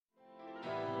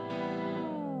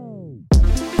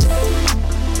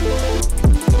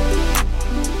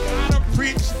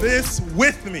this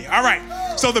with me. All right,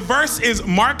 so the verse is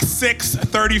Mark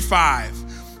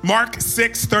 6:35. Mark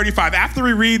 6:35. After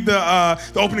we read the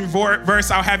opening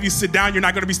verse, I'll have you sit down. You're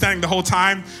not going to be standing the whole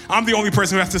time. I'm the only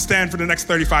person who has to stand for the next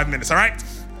 35 minutes, all right?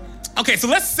 Okay, so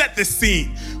let's set this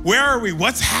scene. Where are we?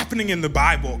 What's happening in the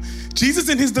Bible? Jesus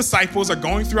and his disciples are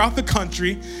going throughout the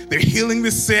country. They're healing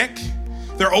the sick.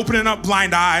 They're opening up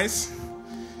blind eyes.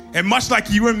 And much like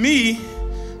you and me,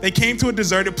 they came to a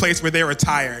deserted place where they were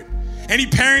tired. Any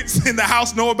parents in the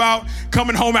house know about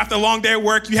coming home after a long day of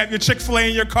work? You have your Chick-fil-A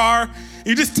in your car.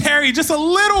 You just tarry just a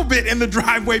little bit in the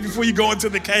driveway before you go into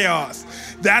the chaos.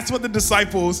 That's what the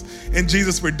disciples and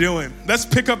Jesus were doing. Let's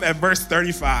pick up at verse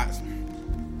 35.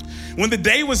 When the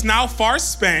day was now far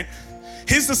spent,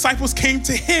 his disciples came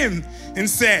to him and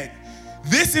said,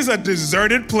 "This is a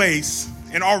deserted place,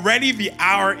 and already the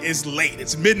hour is late."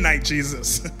 It's midnight,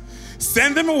 Jesus.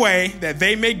 "Send them away that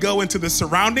they may go into the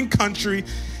surrounding country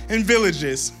and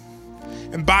villages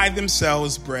and buy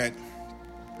themselves bread,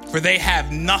 for they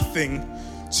have nothing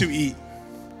to eat."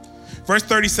 Verse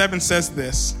 37 says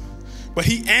this, "But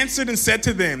he answered and said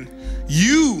to them,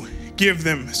 'You give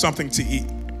them something to eat.'"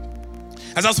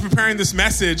 As I was preparing this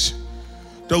message,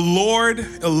 the Lord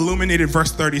illuminated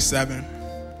verse 37.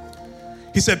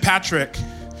 He said, "Patrick,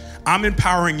 I'm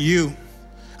empowering you.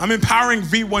 I'm empowering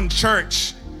V1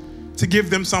 Church to give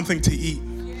them something to eat."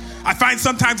 I find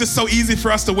sometimes it's so easy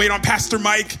for us to wait on Pastor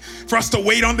Mike, for us to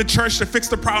wait on the church to fix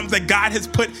the problems that God has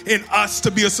put in us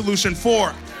to be a solution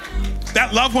for.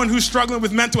 That loved one who's struggling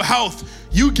with mental health,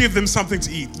 you give them something to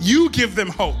eat. You give them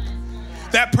hope.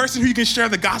 That person who you can share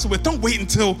the gospel with, don't wait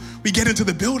until we get into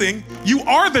the building. You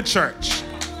are the church.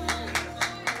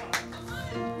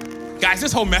 Guys,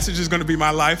 this whole message is going to be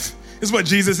my life. This is what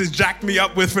Jesus has jacked me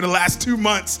up with for the last 2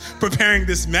 months preparing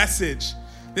this message.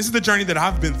 This is the journey that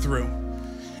I've been through.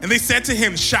 And they said to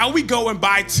him, "Shall we go and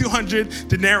buy 200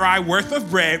 denarii worth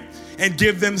of bread and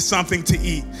give them something to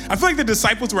eat?" I feel like the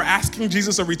disciples were asking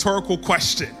Jesus a rhetorical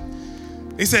question.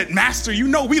 They said, "Master, you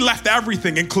know we left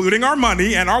everything, including our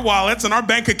money and our wallets and our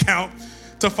bank account,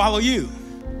 to follow you.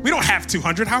 We don't have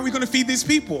 200. How are we going to feed these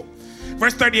people?"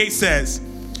 Verse 38 says,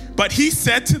 "But he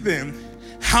said to them,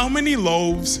 'How many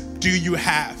loaves do you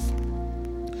have?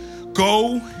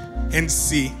 Go and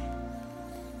see.'"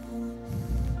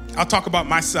 I'll talk about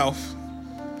myself.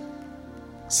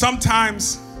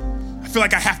 Sometimes I feel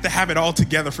like I have to have it all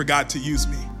together for God to use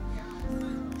me.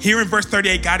 Here in verse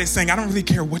 38, God is saying, I don't really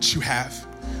care what you have.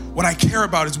 What I care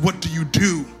about is what do you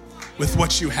do with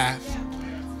what you have.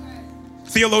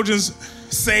 Theologians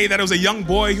say that it was a young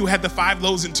boy who had the 5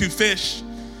 loaves and 2 fish.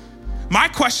 My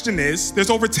question is, there's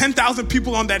over 10,000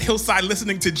 people on that hillside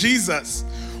listening to Jesus.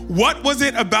 What was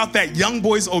it about that young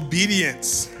boy's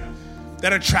obedience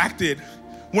that attracted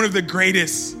one of the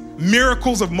greatest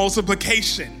miracles of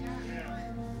multiplication?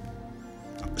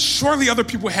 Surely other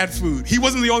people had food. He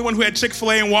wasn't the only one who had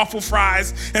Chick-fil-A and waffle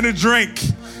fries and a drink.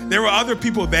 There were other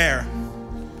people there.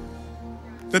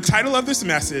 The title of this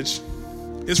message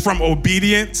is From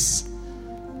Obedience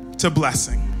to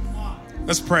Blessing.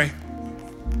 Let's pray.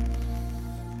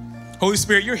 Holy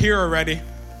Spirit, you're here already.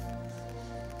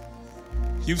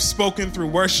 You've spoken through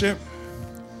worship.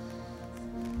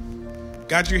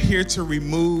 God, you're here to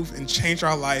remove and change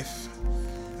our life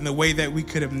in a way that we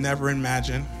could have never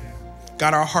imagined.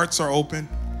 God, our hearts are open.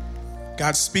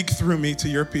 God, speak through me to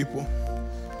your people.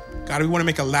 God, we want to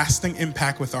make a lasting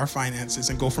impact with our finances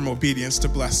and go from obedience to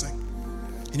blessing.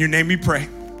 In your name we pray.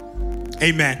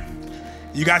 Amen.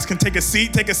 You guys can take a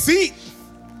seat. Take a seat.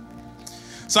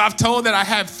 So I've told that I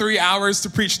have 3 hours to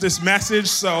preach this message,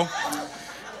 so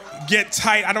get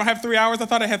tight. I don't have 3 hours. I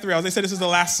thought I had 3 hours. They said this is the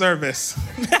last service.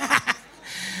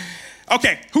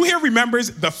 Okay, who here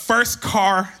remembers the first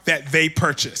car that they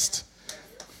purchased?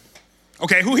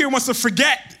 Okay, who here wants to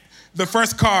forget the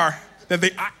first car that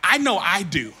I know I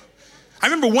do. I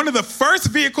remember one of the first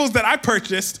vehicles that I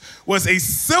purchased was a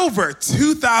silver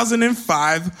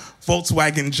 2005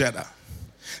 Volkswagen Jetta.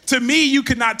 To me, you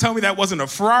could not tell me that wasn't a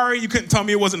Ferrari. You couldn't tell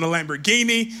me it wasn't a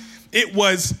Lamborghini. It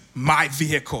was my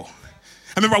vehicle.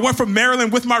 I remember I went from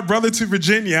Maryland with my brother to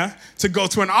Virginia to go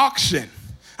to an auction.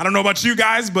 I don't know about you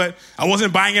guys, but I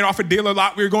wasn't buying it off a dealer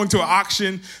lot. We were going to an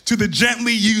auction to the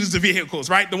gently used vehicles,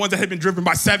 right? The ones that had been driven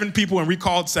by 7 people and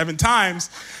recalled 7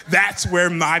 times. That's where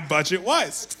my budget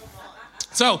was.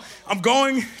 So I'm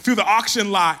going through the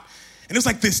auction lot, and it's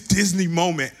like this Disney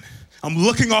moment. I'm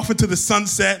looking off into the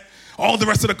sunset. All the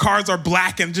rest of the cars are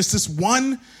black, and just this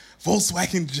one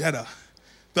Volkswagen Jetta.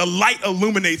 The light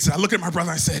illuminates it. I look at my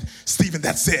brother and I said, Stephen,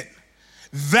 that's it.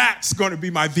 That's going to be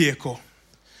my vehicle.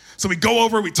 So we go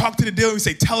over, we talk to the dealer, we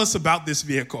say, tell us about this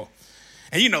vehicle.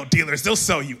 And you know dealers, they'll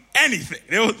sell you anything.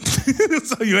 They'll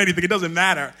sell you anything. It doesn't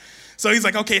matter. So he's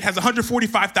like, okay, it has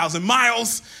 145,000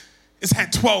 miles. It's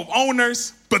had 12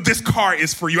 owners, but this car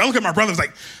is for you. I look at my brother, I was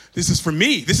like, this is for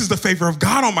me. This is the favor of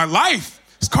God on my life.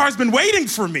 This car's been waiting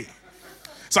for me.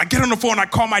 So I get on the phone, I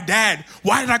call my dad.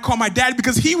 Why did I call my dad?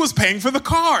 Because he was paying for the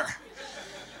car.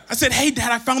 I said, hey,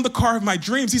 Dad, I found the car of my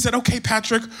dreams. He said, okay,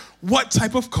 Patrick, what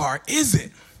type of car is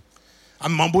it? I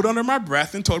mumbled under my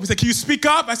breath and told him, he said, can you speak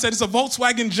up? I said, it's a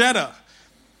Volkswagen Jetta.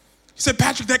 He said,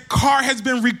 Patrick, that car has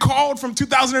been recalled from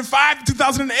 2005 to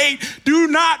 2008. Do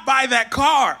not buy that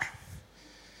car.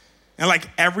 And like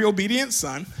every obedient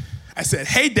son, I said,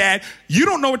 hey, Dad, you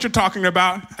don't know what you're talking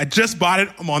about. I just bought it.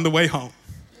 I'm on the way home.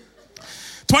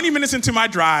 20 minutes into my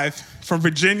drive from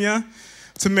Virginia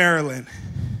to Maryland,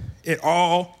 it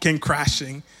all came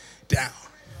crashing down.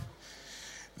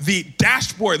 The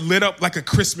dashboard lit up like a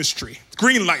Christmas tree.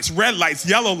 Green lights, red lights,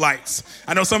 yellow lights.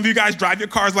 I know some of you guys drive your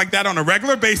cars like that on a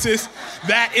regular basis.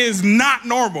 That is not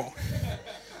normal.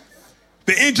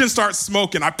 The engine starts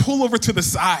smoking. I pull over to the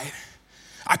side.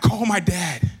 I call my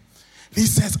dad. And he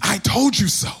says, I told you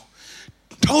so.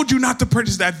 Told you not to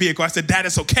purchase that vehicle. I said, Dad,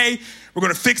 it's okay. We're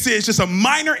going to fix it. It's just a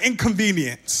minor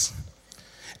inconvenience.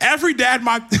 Every day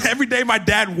my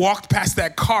dad walked past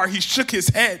that car, he shook his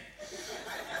head.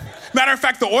 Matter of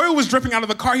fact, the oil was dripping out of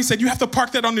the car. He said, you have to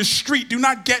park that on the street. Do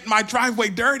not get my driveway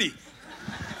dirty.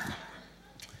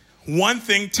 One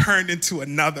thing turned into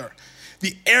another.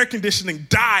 The air conditioning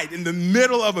died in the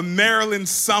middle of a Maryland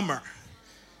summer.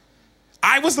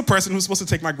 I was the person who was supposed to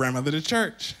take my grandmother to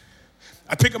church.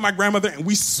 I pick up my grandmother and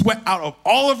we sweat out of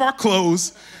all of our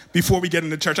clothes before we get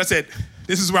into church. I said,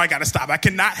 this is where I got to stop. I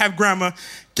cannot have grandma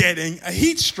getting a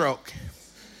heat stroke.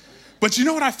 But you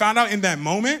know what I found out in that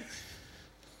moment?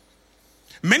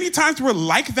 Many times we're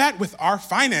like that with our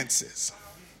finances.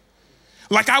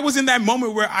 Like I was in that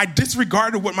moment where I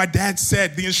disregarded what my dad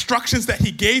said, the instructions that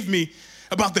he gave me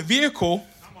about the vehicle.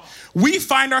 We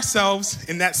find ourselves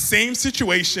in that same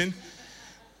situation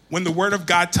when the Word of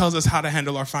God tells us how to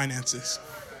handle our finances.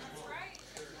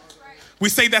 We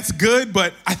say that's good,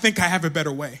 but I think I have a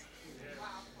better way.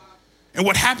 And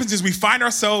what happens is we find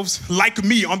ourselves, like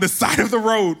me, on the side of the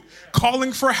road,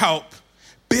 calling for help,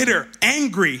 bitter,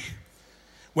 angry,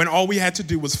 when all we had to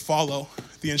do was follow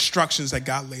the instructions that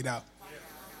God laid out.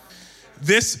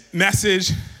 This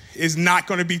message is not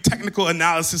going to be technical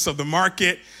analysis of the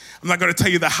market. I'm not going to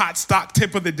tell you the hot stock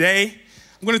tip of the day.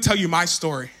 I'm going to tell you my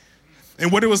story and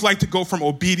what it was like to go from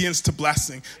obedience to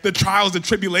blessing, the trials, the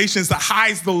tribulations, the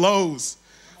highs, the lows.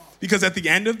 Because at the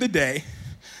end of the day,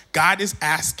 God is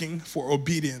asking for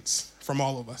obedience from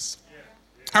all of us.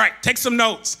 All right, take some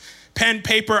notes. Pen,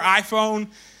 paper, iPhone,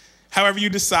 however you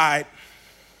decide.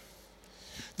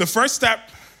 The first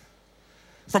step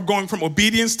from going from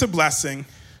obedience to blessing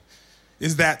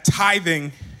is that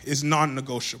tithing is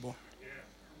non-negotiable.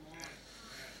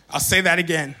 I'll say that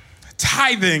again.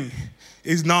 Tithing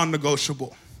is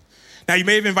non-negotiable. Now, you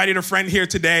may have invited a friend here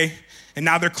today, and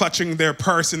now they're clutching their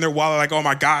purse and their wallet like, oh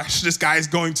my gosh, this guy is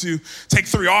going to take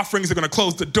 3 offerings. They're going to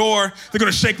close the door. They're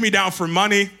going to shake me down for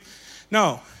money.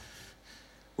 No,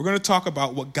 we're going to talk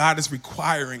about what God is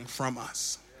requiring from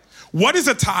us. What is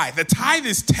a tithe? A tithe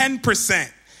is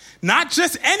 10%. Not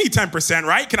just any 10%,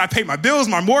 right? Can I pay my bills,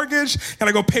 my mortgage? Can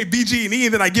I go pay BG&E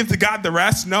and then I give to God the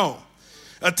rest? No.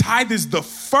 A tithe is the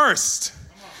first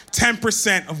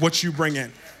 10% of what you bring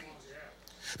in.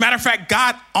 Matter of fact,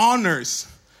 God honors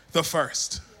the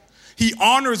first. He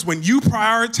honors when you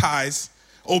prioritize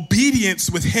obedience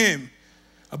with him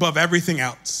above everything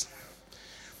else.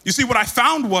 You see, what I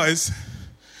found was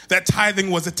that tithing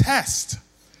was a test.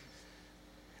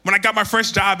 When I got my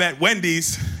first job at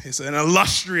Wendy's, it's an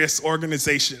illustrious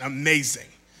organization, amazing.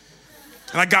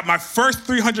 And I got my first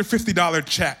 $350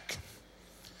 check.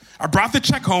 I brought the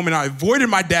check home and I avoided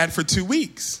my dad for 2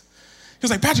 weeks. He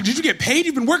was like, Patrick, did you get paid?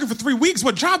 You've been working for 3 weeks.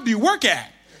 What job do you work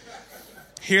at?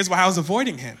 Here's why I was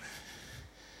avoiding him.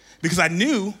 Because I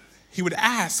knew he would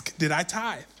ask, did I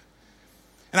tithe?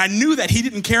 And I knew that he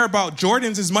didn't care about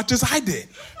Jordans as much as I did.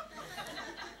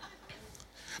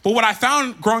 But what I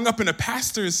found growing up in a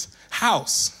pastor's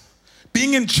house,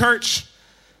 being in church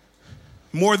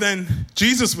more than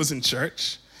Jesus was in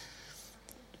church,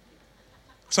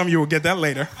 some of you will get that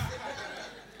later,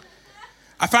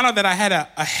 I found out that I had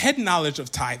a head knowledge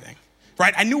of tithing,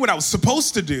 right? I knew what I was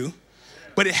supposed to do,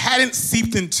 but it hadn't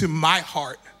seeped into my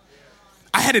heart.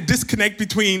 I had a disconnect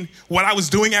between what I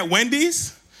was doing at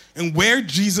Wendy's and where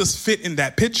Jesus fit in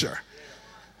that picture.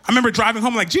 I remember driving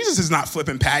home like, Jesus is not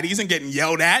flipping patties and getting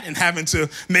yelled at and having to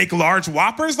make large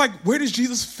Whoppers. Like, where does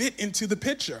Jesus fit into the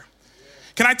picture?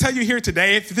 Can I tell you here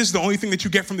today, if this is the only thing that you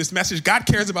get from this message, God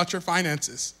cares about your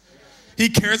finances. He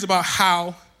cares about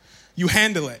how you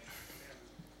handle it.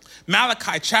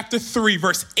 Malachi chapter 3,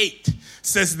 verse 8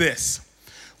 says this: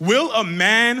 will a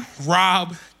man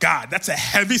rob God? That's a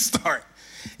heavy start.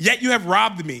 Yet you have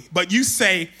robbed me. But you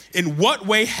say, in what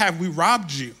way have we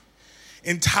robbed you?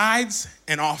 In tithes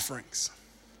and offerings.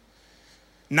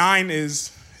 9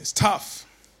 is tough.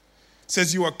 It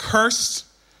says you are cursed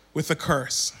with a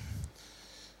curse.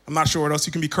 I'm not sure what else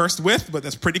you can be cursed with, but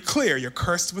that's pretty clear. You're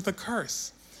cursed with a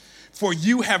curse. For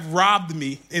you have robbed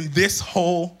me in this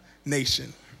whole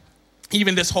nation.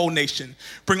 Even this whole nation.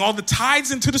 Bring all the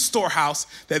tithes into the storehouse,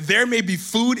 that there may be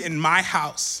food in my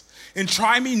house. And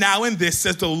try me now in this,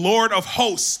 says the Lord of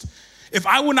hosts, if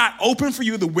I will not open for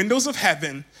you the windows of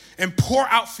heaven and pour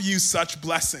out for you such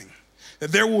blessing,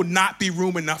 that there will not be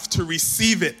room enough to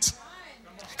receive it.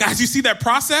 Guys, you see that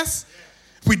process?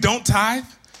 If we don't tithe,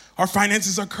 our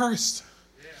finances are cursed.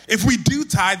 If we do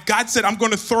tithe, God said, I'm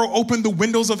going to throw open the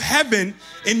windows of heaven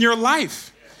in your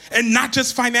life. And not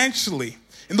just financially.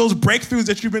 And those breakthroughs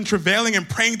that you've been travailing and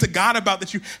praying to God about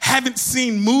that you haven't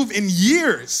seen move in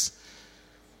years.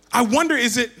 I wonder,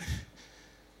 is it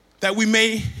that we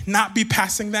may not be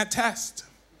passing that test?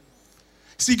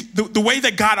 See, the way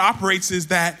that God operates is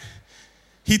that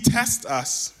he tests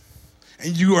us,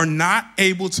 and you are not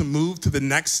able to move to the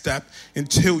next step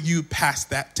until you pass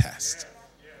that test.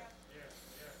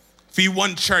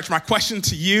 V1 Church, my question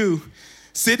to you,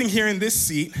 sitting here in this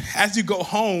seat, as you go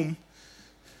home,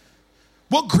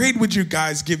 what grade would you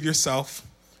guys give yourself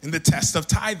in the test of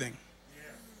tithing?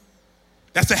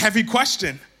 That's a heavy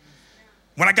question.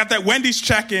 When I got that Wendy's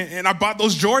check and I bought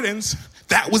those Jordans,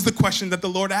 that was the question that the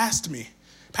Lord asked me.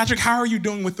 Patrick, how are you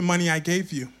doing with the money I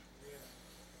gave you?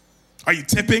 Are you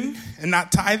tipping and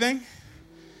not tithing?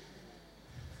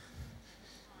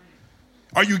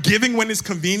 Are you giving when it's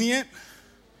convenient?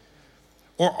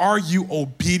 Or are you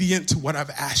obedient to what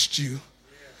I've asked you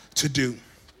to do?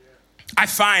 I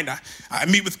find I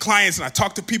meet with clients and I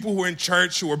talk to people who are in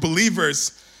church who are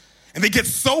believers, and they get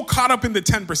so caught up in the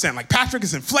 10%. Like, Patrick,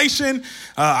 is inflation.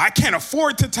 I can't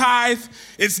afford to tithe.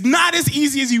 It's not as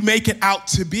easy as you make it out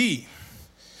to be.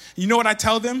 You know what I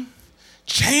tell them?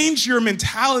 Change your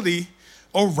mentality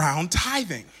around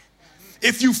tithing.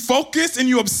 If you focus and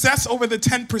you obsess over the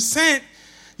 10%,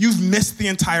 you've missed the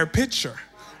entire picture.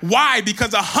 Why?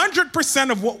 Because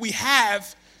 100% of what we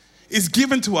have is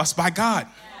given to us by God.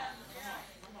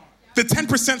 The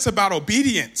 10% is about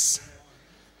obedience,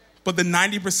 but the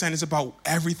 90% is about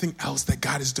everything else that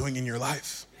God is doing in your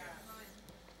life.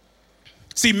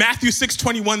 See, Matthew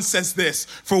 6:21 says this: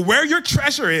 for where your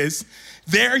treasure is,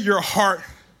 there your heart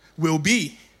will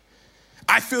be.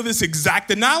 I feel this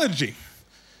exact analogy.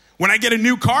 When I get a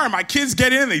new car and my kids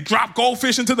get in, they drop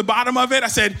goldfish into the bottom of it. I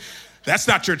said, that's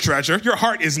not your treasure. Your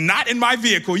heart is not in my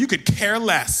vehicle. You could care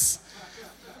less.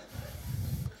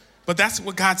 But that's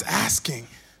what God's asking.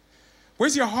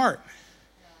 Where's your heart?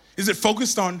 Is it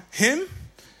focused on him?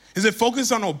 Is it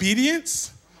focused on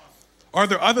obedience? Or are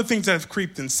there other things that have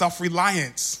creeped in?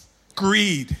 Self-reliance,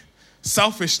 greed,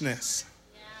 selfishness.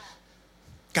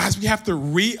 Guys, we have to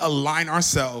realign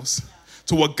ourselves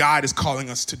to what God is calling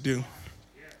us to do.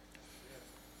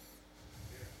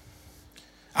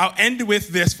 I'll end with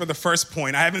this for the first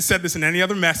point. I haven't said this in any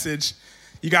other message.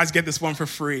 You guys get this one for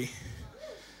free.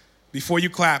 Before you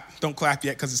clap, don't clap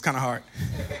yet because it's kind of hard.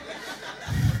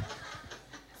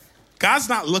 God's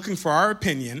not looking for our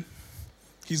opinion.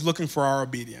 He's looking for our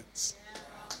obedience.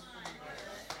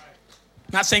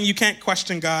 Not saying you can't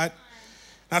question God.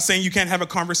 Not saying you can't have a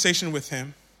conversation with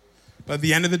him. But at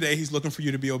the end of the day, he's looking for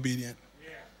you to be obedient.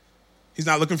 He's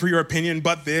not looking for your opinion,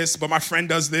 but my friend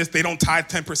does this. They don't tithe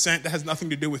 10%. That has nothing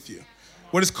to do with you.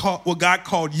 What God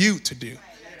called you to do.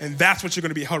 And that's what you're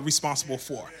going to be held responsible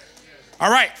for.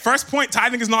 All right, first point,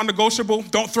 tithing is non-negotiable.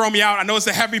 Don't throw me out. I know it's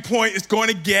a heavy point. It's going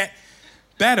to get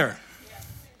better.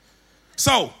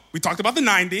 So we talked about the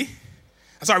 90.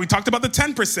 We talked about the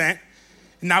 10%. And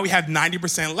now we have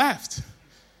 90% left.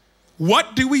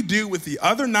 What do we do with the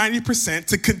other 90%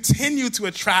 to continue to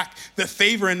attract the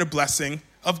favor and the blessing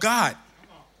of God?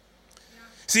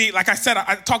 See, like I said,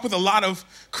 I talk with a lot of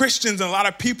Christians and a lot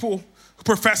of people who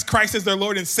profess Christ as their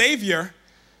Lord and Savior,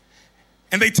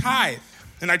 and they tithe.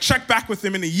 And I check back with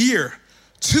them in a year,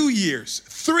 2 years,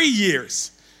 3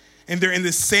 years, and they're in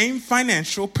the same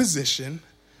financial position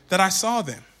that I saw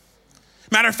them.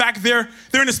 Matter of fact, they're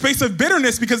in a space of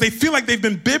bitterness because they feel like they've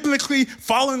been biblically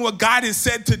following what God has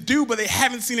said to do, but they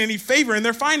haven't seen any favor in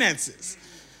their finances.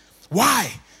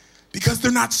 Why? Because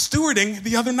they're not stewarding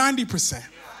the other 90%.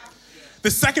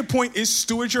 The second point is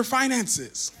steward your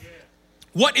finances.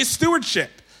 What is stewardship?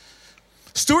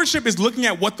 Stewardship is looking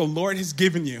at what the Lord has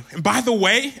given you. And by the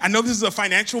way, I know this is a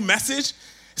financial message.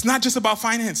 It's not just about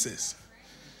finances.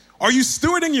 Are you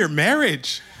stewarding your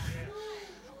marriage?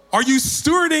 Are you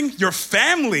stewarding your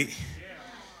family?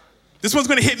 This one's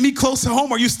gonna hit me close to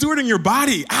home. Are you stewarding your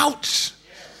body? Ouch.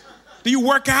 Do you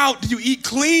work out? Do you eat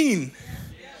clean?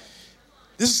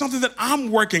 This is something that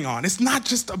I'm working on. It's not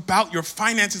just about your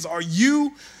finances. Are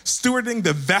you stewarding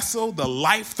the vessel, the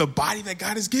life, the body that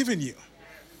God has given you?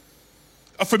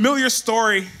 A familiar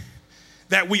story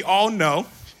that we all know,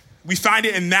 we find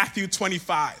it in Matthew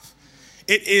 25.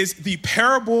 It is the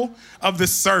parable of the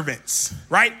servants,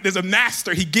 right? There's a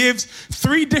master. He gives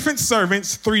 3 different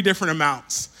servants 3 different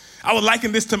amounts. I would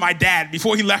liken this to my dad.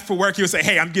 Before he left for work, he would say,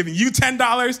 hey, I'm giving you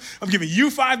 $10. I'm giving you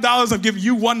 $5. I'm giving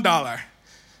you $1.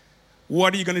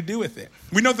 What are you going to do with it?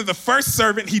 We know that the first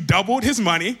servant, he doubled his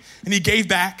money and he gave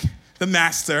back the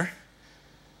master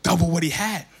double what he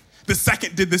had. The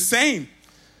second did the same.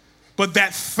 But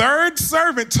that third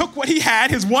servant took what he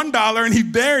had, his $1, and he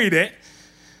buried it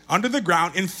under the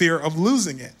ground in fear of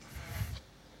losing it.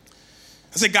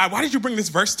 I said, God, why did you bring this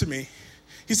verse to me?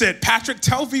 He said, Patrick,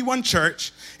 tell V1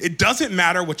 Church, it doesn't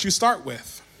matter what you start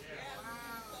with.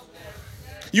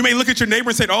 You may look at your neighbor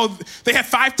and say, oh, they have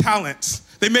 5 talents.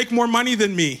 They make more money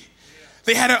than me.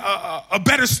 They had a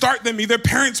better start than me. Their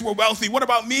parents were wealthy. What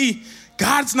about me?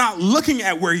 God's not looking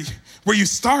at where you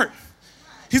start.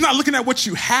 He's not looking at what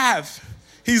you have.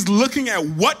 He's looking at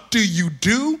what do you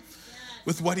do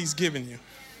with what he's given you.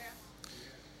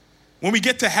 When we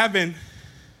get to heaven,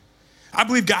 I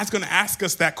believe God's going to ask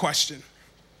us that question.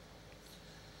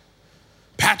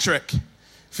 Patrick,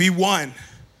 V1,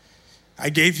 I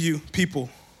gave you people.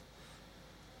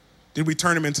 Did we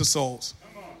turn them into souls?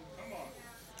 Come on.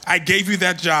 I gave you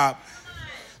that job.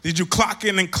 Did you clock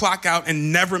in and clock out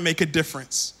and never make a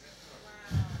difference?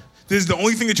 This is the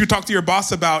only thing that you talk to your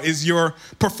boss about is your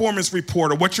performance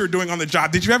report or what you're doing on the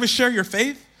job. Did you ever share your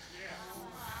faith?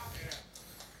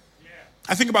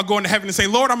 I think about going to heaven and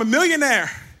saying, Lord, I'm a millionaire.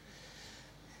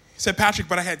 He said, Patrick,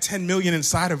 but I had 10 million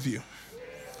inside of you.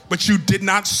 But you did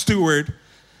not steward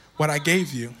what I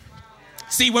gave you.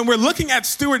 See, when we're looking at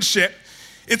stewardship,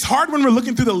 it's hard when we're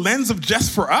looking through the lens of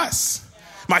just for us.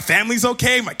 My family's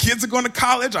okay. My kids are going to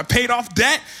college. I paid off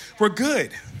debt. We're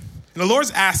good. And the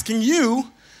Lord's asking you,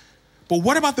 but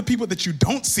what about the people that you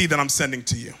don't see that I'm sending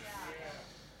to you?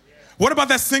 What about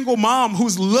that single mom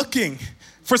who's looking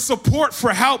for support,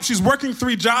 for help? She's working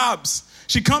 3 jobs.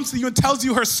 She comes to you and tells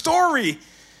you her story. And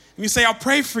you say, I'll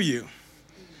pray for you.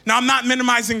 Now, I'm not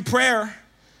minimizing prayer,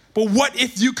 but what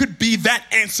if you could be that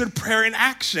answered prayer in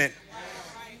action?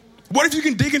 What if you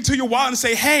can dig into your wallet and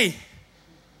say, hey,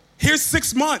 here's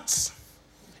 6 months,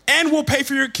 and we'll pay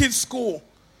for your kids' school,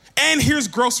 and here's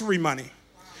grocery money.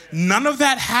 None of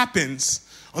that happens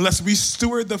unless we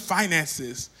steward the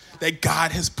finances that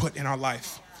God has put in our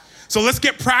life. So let's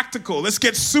get practical. Let's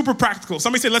get super practical.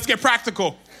 Somebody say, let's get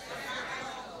practical.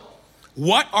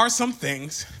 What are some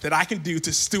things that I can do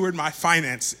to steward my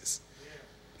finances?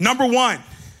 Number 1,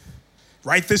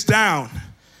 write this down.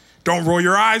 Don't roll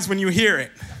your eyes when you hear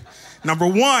it. Number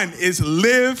 1 is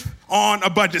live on a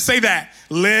budget. Say that.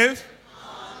 Live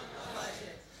on a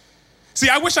budget. See,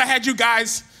 I wish I had you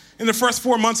guys in the first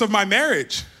 4 months of my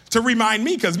marriage to remind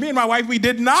me, because me and my wife, we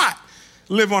did not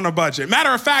live on a budget. Matter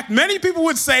of fact, many people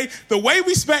would say the way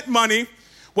we spent money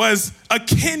was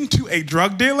akin to a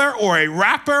drug dealer or a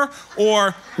rapper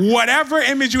or whatever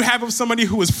image you have of somebody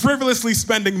who is frivolously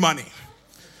spending money.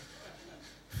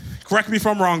 Correct me if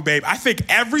I'm wrong, babe. I think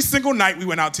every single night we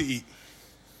went out to eat.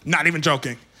 Not even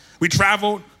joking. We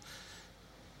traveled.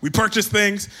 We purchased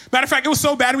things. Matter of fact, it was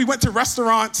so bad we went to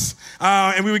restaurants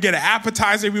and we would get an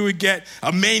appetizer, we would get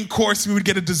a main course, we would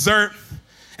get a dessert.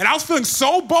 And I was feeling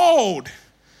so bold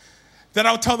that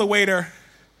I would tell the waiter,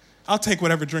 I'll take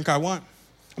whatever drink I want.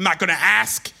 I'm not gonna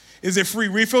ask, is it free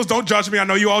refills? Don't judge me, I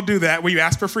know you all do that, where you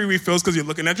ask for free refills because you're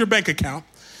looking at your bank account.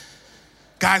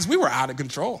 Guys, we were out of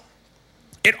control.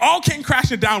 It all came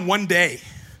crashing down one day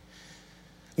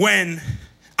when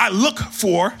I look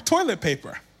for toilet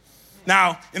paper.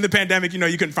 Now, in the pandemic, you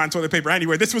couldn't find toilet paper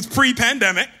anywhere. This was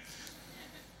pre-pandemic.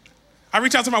 I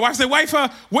reach out to my wife and say, wife,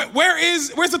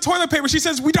 where's the toilet paper? She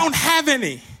says, we don't have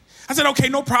any. I said, okay,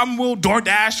 no problem. We'll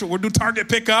DoorDash or we'll do Target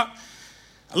pickup.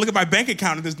 I look at my bank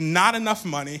account and there's not enough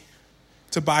money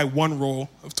to buy 1 roll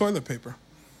of toilet paper.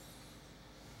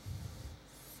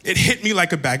 It hit me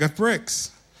like a bag of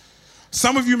bricks.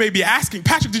 Some of you may be asking,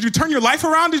 Patrick, did you turn your life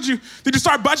around? Did you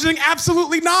start budgeting?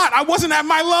 Absolutely not. I wasn't at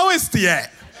my lowest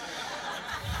yet.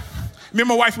 Me and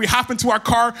my wife, we hop into our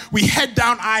car. We head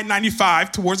down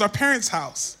I-95 towards our parents'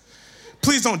 house.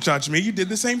 Please don't judge me. You did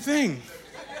the same thing.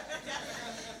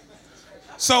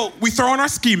 So we throw on our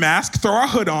ski mask, throw our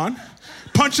hood on,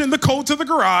 punch in the code to the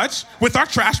garage with our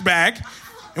trash bag,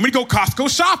 and we go Costco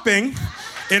shopping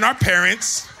in our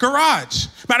parents' garage.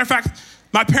 Matter of fact,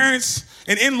 my parents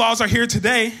and in-laws are here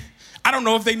today. I don't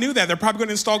know if they knew that. They're probably going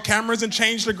to install cameras and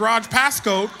change the garage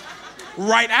passcode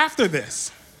right after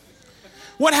this.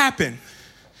 What happened?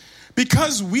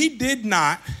 Because we did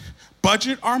not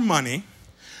budget our money,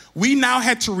 we now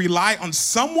had to rely on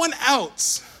someone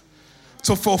else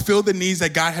to fulfill the needs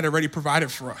that God had already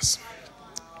provided for us.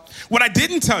 What I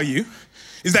didn't tell you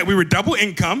is that we were double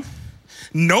income,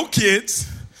 no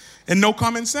kids, and no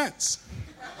common sense.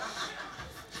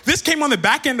 This came on the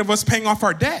back end of us paying off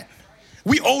our debt.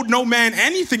 We owed no man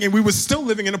anything, and we were still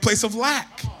living in a place of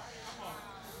lack.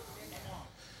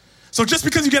 So just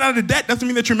because you get out of debt doesn't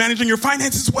mean that you're managing your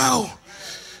finances well.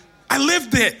 I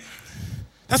lived it.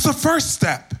 That's the first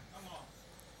step.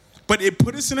 But it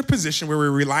put us in a position where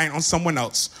we're relying on someone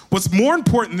else. What's more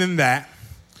important than that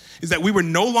is that we were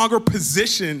no longer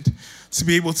positioned to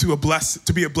be able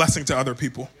to be a blessing to other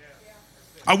people.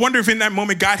 I wonder if in that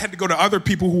moment God had to go to other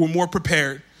people who were more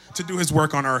prepared to do his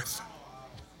work on earth.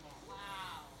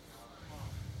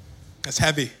 That's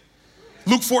heavy.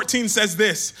 Luke 14 says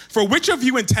this, "For which of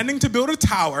you intending to build a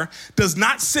tower does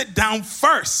not sit down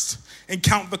first and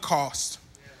count the cost,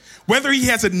 whether he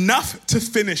has enough to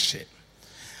finish it,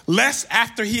 lest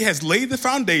after he has laid the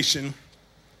foundation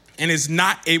and is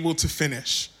not able to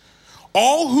finish,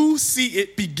 all who see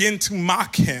it begin to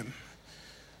mock him,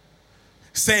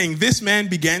 saying, this man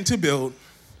began to build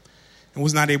and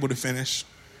was not able to finish."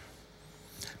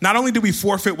 Not only do we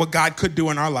forfeit what God could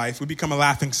do in our life, we become a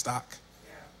laughing stock.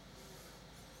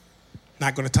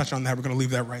 Not going to touch on that. We're going to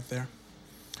leave that right there.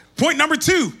 Point number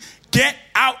 2, get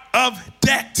out of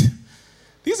debt.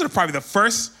 These are probably the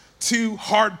first 2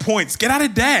 hard points. Get out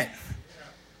of debt.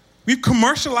 We've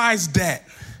commercialized debt.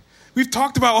 We've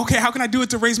talked about, okay, how can I do it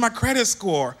to raise my credit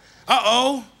score?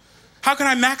 How can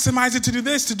I maximize it to do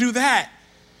this, to do that?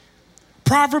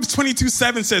 Proverbs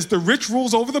 22:7 says, "The rich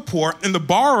rules over the poor, and the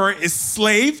borrower is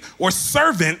slave or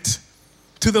servant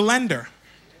to the lender."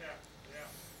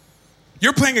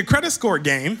 You're playing a credit score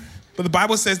game, but the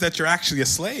Bible says that you're actually a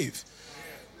slave.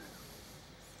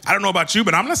 I don't know about you,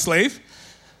 but I'm not a slave.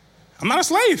 I'm not a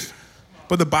slave.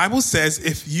 But the Bible says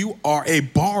if you are a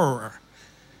borrower,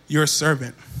 you're a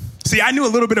servant. See, I knew a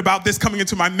little bit about this coming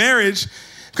into my marriage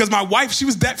because my wife, she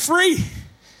was debt-free.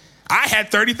 I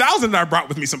had $30,000 that I brought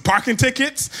with me, some parking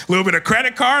tickets, a little bit of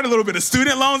credit card, a little bit of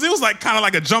student loans. It was like kind of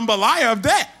like a jambalaya of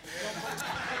debt.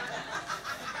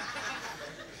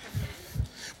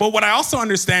 But what I also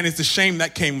understand is the shame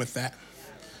that came with that.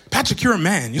 Patrick, you're a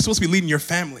man. You're supposed to be leading your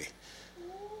family.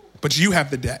 But you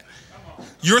have the debt.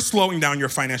 You're slowing down your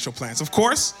financial plans. Of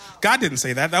course, God didn't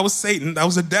say that. That was Satan. That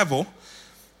was the devil.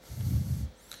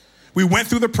 We went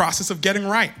through the process of getting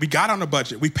right. We got on a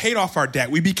budget. We paid off our debt.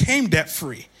 We became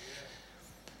debt-free.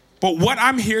 But what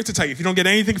I'm here to tell you, if you don't get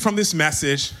anything from this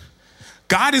message,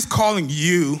 God is calling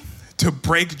you to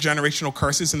break generational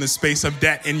curses in the space of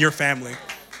debt in your family.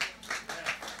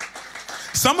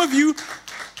 Some of you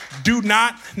do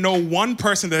not know one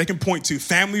person that they can point to,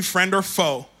 family, friend, or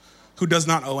foe, who does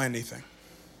not owe anything.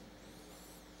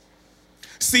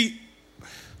 See,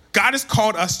 God has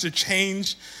called us to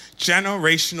change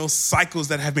generational cycles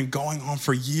that have been going on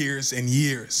for years and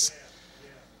years.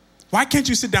 Why can't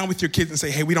you sit down with your kids and say,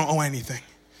 hey, we don't owe anything.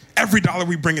 Every dollar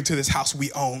we bring into this house,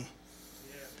 we own.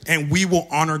 And we will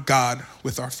honor God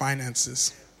with our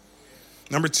finances.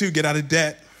 Number 2, get out of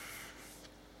debt.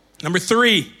 Number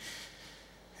 3,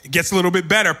 it gets a little bit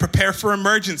better. Prepare for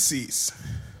emergencies.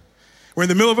 We're in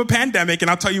the middle of a pandemic, and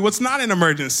I'll tell you what's not an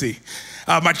emergency.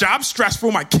 My job's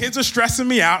stressful. My kids are stressing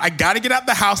me out. I got to get out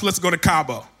the house. Let's go to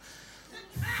Cabo.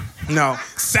 No,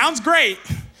 sounds great,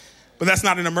 but that's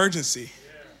not an emergency.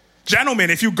 Gentlemen,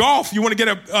 if you golf, you want to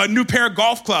get a new pair of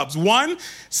golf clubs. One,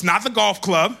 it's not the golf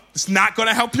club. It's not going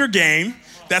to help your game.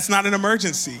 That's not an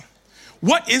emergency.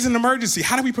 What is an emergency?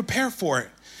 How do we prepare for it?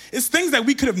 It's things that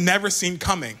we could have never seen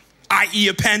coming, i.e.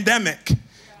 a pandemic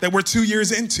that we're 2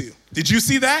 years into. Did you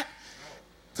see that?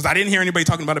 Because I didn't hear anybody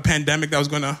talking about a pandemic that was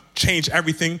going to change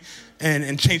everything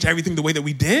and change everything the way that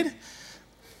we did.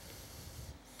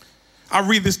 I'll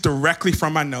read this directly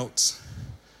from my notes.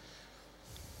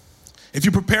 If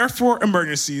you prepare for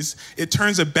emergencies, it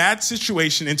turns a bad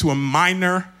situation into a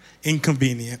minor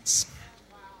inconvenience.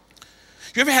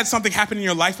 You ever had something happen in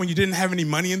your life when you didn't have any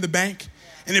money in the bank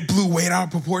and it blew way out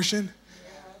of proportion?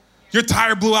 Your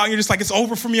tire blew out and you're just like, it's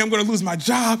over for me. I'm going to lose my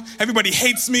job. Everybody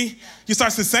hates me. You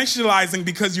start sensationalizing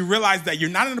because you realize that you're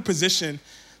not in a position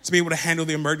to be able to handle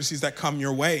the emergencies that come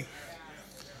your way.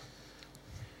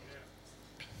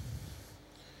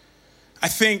 I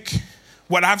think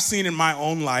what I've seen in my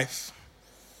own life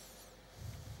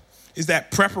is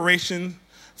that preparation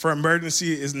for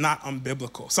emergency is not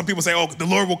unbiblical. Some people say, oh, the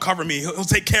Lord will cover me. He'll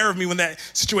take care of me when that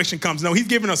situation comes. No, he's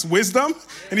given us wisdom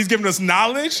and he's given us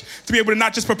knowledge to be able to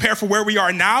not just prepare for where we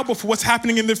are now, but for what's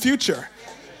happening in the future.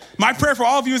 My prayer for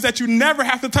all of you is that you never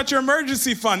have to touch your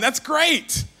emergency fund. That's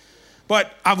great.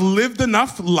 But I've lived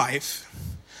enough life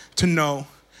to know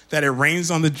that it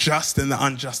rains on the just and the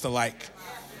unjust alike.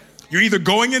 You're either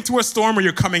going into a storm or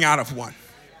you're coming out of one.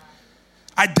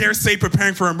 I dare say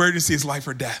preparing for emergency is life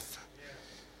or death.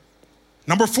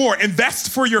 Number 4, invest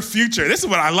for your future. This is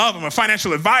what I love. I'm a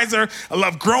financial advisor. I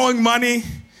love growing money.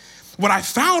 What I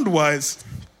found was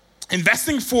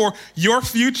investing for your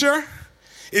future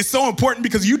is so important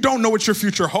because you don't know what your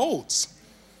future holds.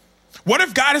 What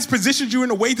if God has positioned you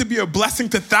in a way to be a blessing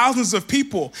to thousands of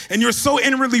people and you're so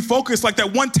inwardly focused like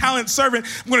that one talent servant,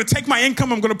 I'm going to take my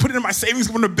income, I'm going to put it in my savings,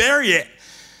 I'm going to bury it.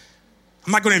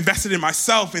 I'm not going to invest it in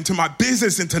myself, into my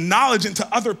business, into knowledge, into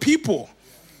other people.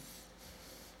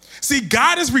 See,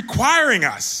 God is requiring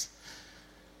us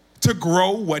to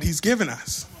grow what he's given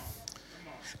us.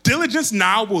 Diligence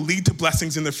now will lead to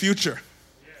blessings in the future.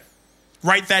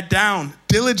 Write that down.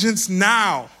 Diligence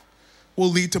now will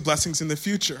lead to blessings in the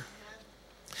future.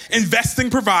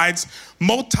 Investing provides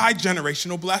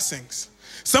multi-generational blessings.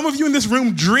 Some of you in this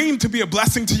room dream to be a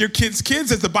blessing to your kids'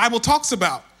 kids, as the Bible talks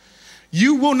about.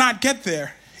 You will not get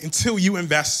there until you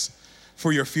invest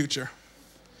for your future.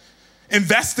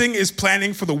 Investing is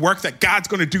planning for the work that God's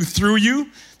going to do through you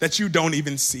that you don't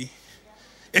even see.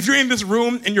 If you're in this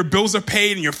room and your bills are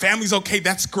paid and your family's okay,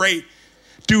 that's great.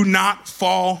 Do not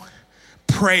fall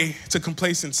prey to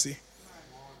complacency.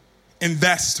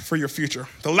 Invest for your future.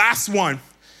 The last one,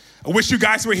 I wish you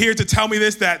guys were here to tell me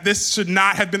that this should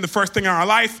not have been the first thing in our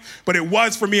life, but it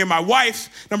was for me and my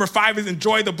wife. Number 5 is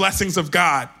enjoy the blessings of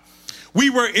God. We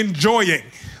were enjoying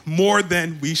more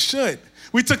than we should.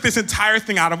 We took this entire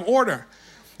thing out of order.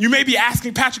 You may be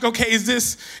asking, Patrick, okay, is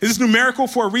this numerical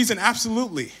for a reason?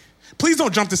 Absolutely. Please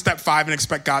don't jump to step 5 and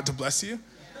expect God to bless you.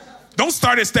 Don't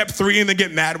start at step 3 and then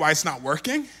get mad why it's not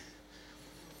working.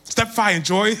 Step 5,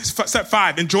 enjoy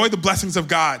the blessings of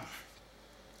God.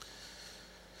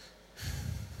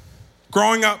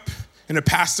 Growing up in a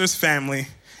pastor's family,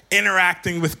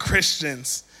 interacting with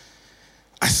Christians,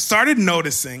 I started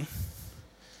noticing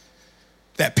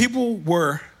that people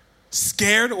were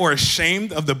scared or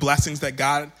ashamed of the blessings that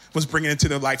God was bringing into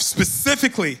their life,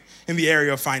 specifically in the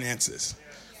area of finances.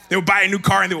 They would buy a new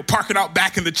car and they would park it out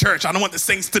back in the church. I don't want the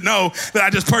saints to know that I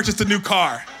just purchased a new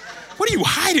car. What are you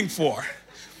hiding for?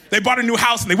 They bought a new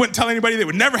house and they wouldn't tell anybody. They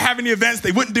would never have any events.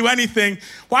 They wouldn't do anything.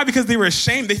 Why? Because they were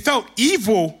ashamed. They felt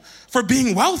evil for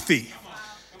being wealthy.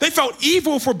 They felt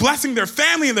evil for blessing their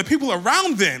family and the people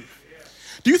around them.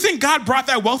 Do you think God brought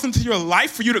that wealth into your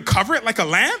life for you to cover it like a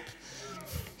lamp?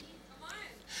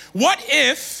 What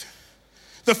if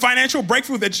the financial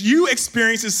breakthrough that you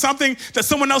experience is something that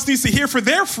someone else needs to hear for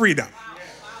their freedom?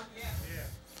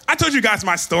 I told you guys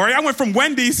my story. I went from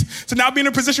Wendy's to now being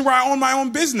in a position where I own my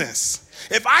own business.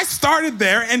 If I started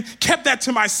there and kept that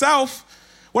to myself,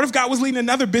 what if God was leading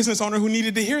another business owner who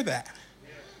needed to hear that?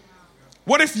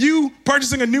 What if you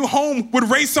purchasing a new home would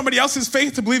raise somebody else's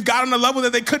faith to believe God on a level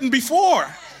that they couldn't before?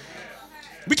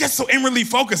 We get so inwardly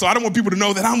focused, so I don't want people to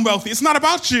know that I'm wealthy. It's not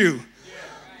about you.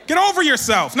 Get over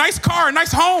yourself. Nice car,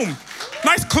 nice home,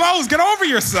 nice clothes. Get over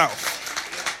yourself.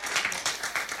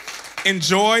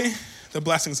 Enjoy the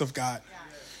blessings of God.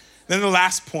 Then the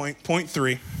last point, point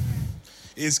 3,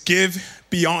 is give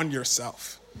beyond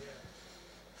yourself.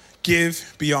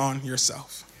 Give beyond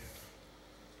yourself.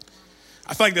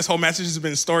 I feel like this whole message has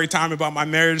been story time about my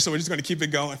marriage, so we're just going to keep it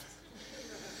going.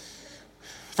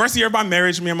 First year of my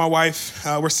marriage, me and my wife,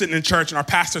 we're sitting in church, and our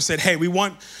pastor said, hey, we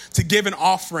want to give an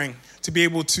offering to be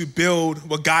able to build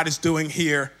what God is doing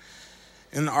here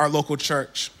in our local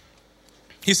church.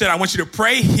 He said, I want you to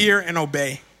pray, hear, and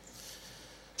obey.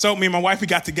 So me and my wife, we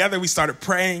got together, we started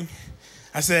praying.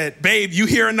 I said, babe, you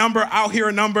hear a number, I'll hear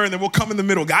a number, and then we'll come in the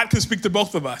middle. God can speak to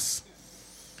both of us.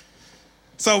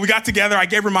 So we got together, I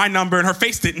gave her my number, and her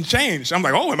face didn't change. I'm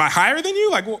like, oh, am I higher than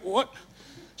you? Like, what?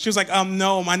 She was like,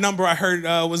 no, my number I heard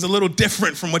was a little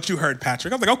different from what you heard,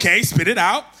 Patrick. I was like, okay, spit it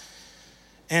out.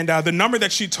 And the number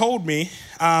that she told me,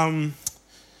 I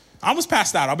almost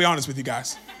passed out, I'll be honest with you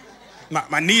guys.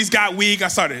 My knees got weak, I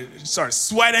started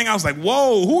sweating. I was like,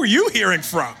 whoa, who are you hearing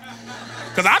from?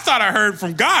 Because I thought I heard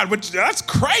from God, but that's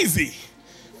crazy.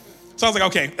 So I was like,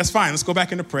 okay, that's fine, let's go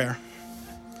back into prayer.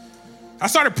 I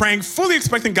started praying, fully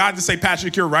expecting God to say,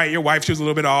 Patrick, you're right, your wife, she was a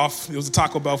little bit off. It was a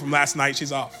Taco Bell from last night,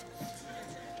 she's off.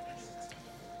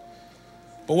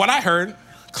 But what I heard,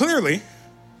 clearly,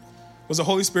 was the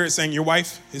Holy Spirit saying, your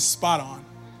wife is spot on.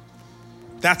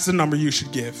 That's the number you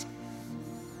should give.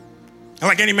 And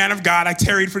like any man of God, I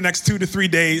tarried for the next 2 to 3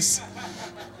 days,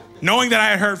 knowing that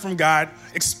I had heard from God,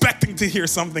 expecting to hear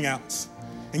something else.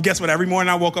 And guess what? Every morning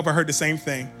I woke up, I heard the same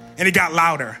thing. And it got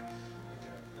louder.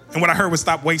 And what I heard was,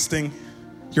 stop wasting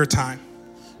your time.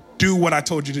 Do what I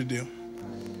told you to do.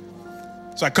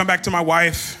 So I come back to my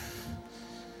wife,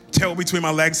 tail between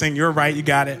my legs, saying, you're right, you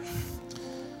got it.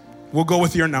 We'll go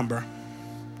with your number.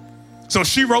 So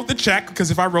she wrote the check,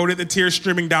 because if I wrote it, the tears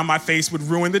streaming down my face would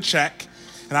ruin the check.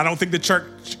 And I don't think the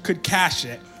church could cash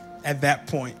it at that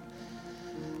point.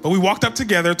 But we walked up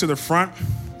together to the front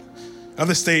of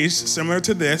the stage, similar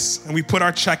to this, and we put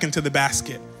our check into the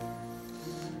basket.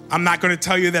 I'm not going to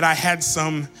tell you that I had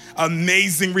some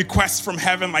amazing request from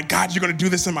heaven, like, God, you're going to do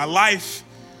this in my life.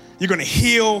 You're going to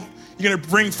heal. You're going to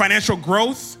bring financial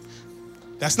growth.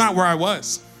 That's not where I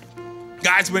was.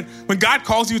 Guys, when God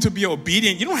calls you to be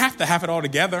obedient, you don't have to have it all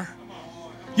together.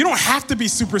 You don't have to be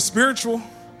super spiritual.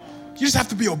 You just have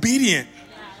to be obedient.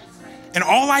 And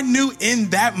all I knew in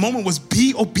that moment was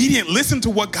be obedient. Listen to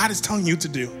what God is telling you to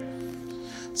do.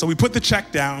 So we put the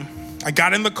check down. I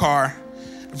got in the car.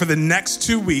 And for the next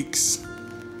 2 weeks,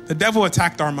 the devil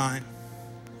attacked our mind.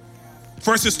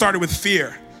 First, it started with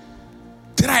fear.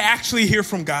 Did I actually hear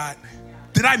from God?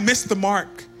 Did I miss the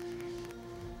mark?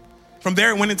 From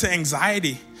there, it went into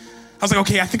anxiety. I was like,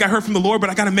 okay, I think I heard from the Lord, but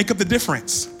I got to make up the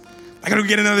difference. I got to go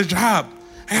get another job.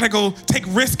 I got to go take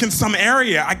risk in some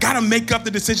area. I got to make up the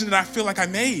decision that I feel like I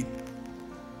made.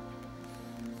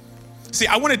 See,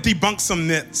 I want to debunk some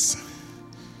myths.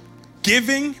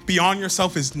 Giving beyond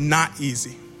yourself is not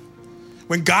easy.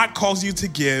 When God calls you to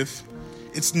give,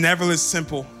 it's never as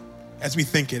simple as we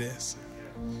think it is.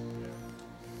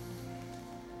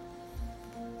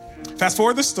 Fast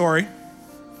forward the story,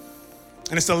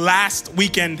 and it's the last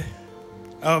weekend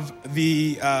of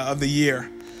the year.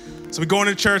 So we go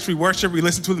into church, we worship, we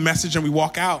listen to the message, and we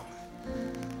walk out.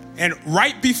 And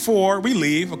right before we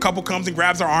leave, a couple comes and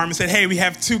grabs our arm and said, hey, we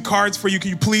have 2 cards for you. Can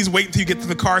you please wait until you get to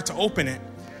the car to open it?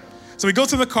 So we go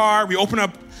to the car, we open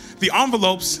up the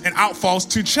envelopes, and out falls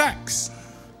 2 checks.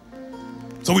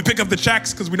 So we pick up the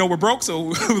checks because we know we're broke,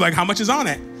 so we're like, how much is on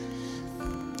it?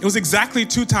 It was exactly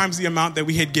 2 times the amount that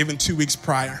we had given 2 weeks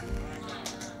prior.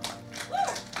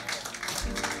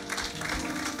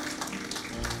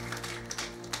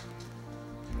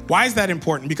 Why is that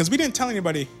important? Because we didn't tell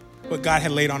anybody what God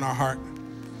had laid on our heart.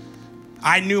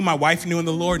 I knew, my wife knew, and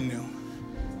the Lord knew.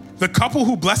 The couple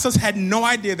who blessed us had no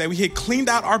idea that we had cleaned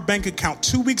out our bank account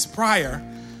 2 weeks prior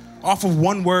off of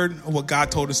one word of what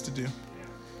God told us to do.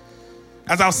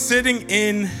 As I was sitting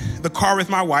in the car with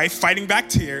my wife, fighting back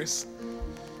tears,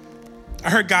 I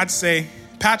heard God say,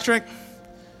 Patrick,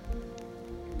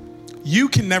 you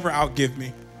can never outgive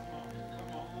me.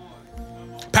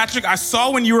 Patrick, I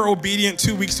saw when you were obedient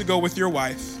 2 weeks ago with your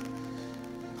wife.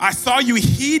 I saw you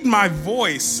heed my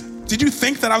voice. Did you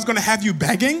think that I was going to have you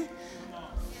begging?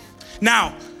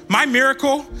 Now, my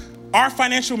miracle, our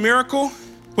financial miracle,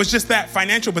 was just that,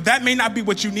 financial, but that may not be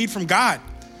what you need from God.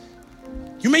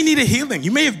 You may need a healing.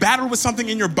 You may have battled with something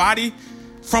in your body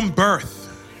from birth.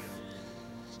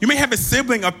 You may have a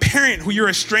sibling, a parent who you're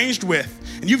estranged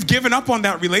with, and you've given up on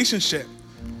that relationship.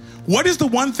 What is the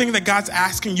one thing that God's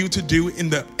asking you to do in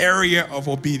the area of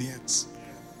obedience?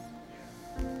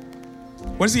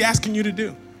 What is he asking you to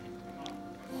do?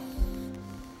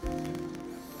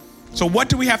 So what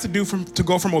do we have to do to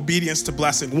go from obedience to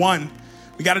blessing? 1,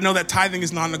 we got to know that tithing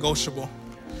is non-negotiable.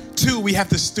 2, we have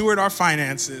to steward our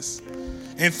finances.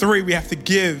 And 3, we have to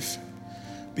give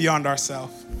beyond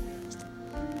ourselves.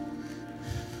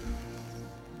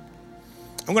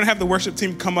 I'm going to have the worship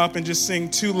team come up and just sing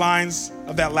 2 lines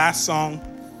of that last song.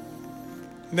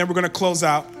 And then we're going to close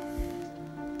out.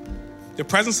 The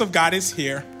presence of God is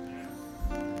here.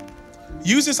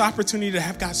 Use this opportunity to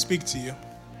have God speak to you.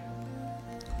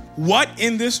 What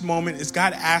in this moment is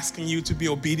God asking you to be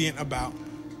obedient about?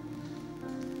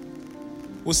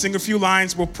 We'll sing a few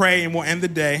lines, we'll pray, and we'll end the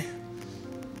day.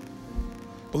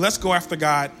 But let's go after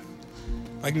God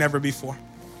like never before.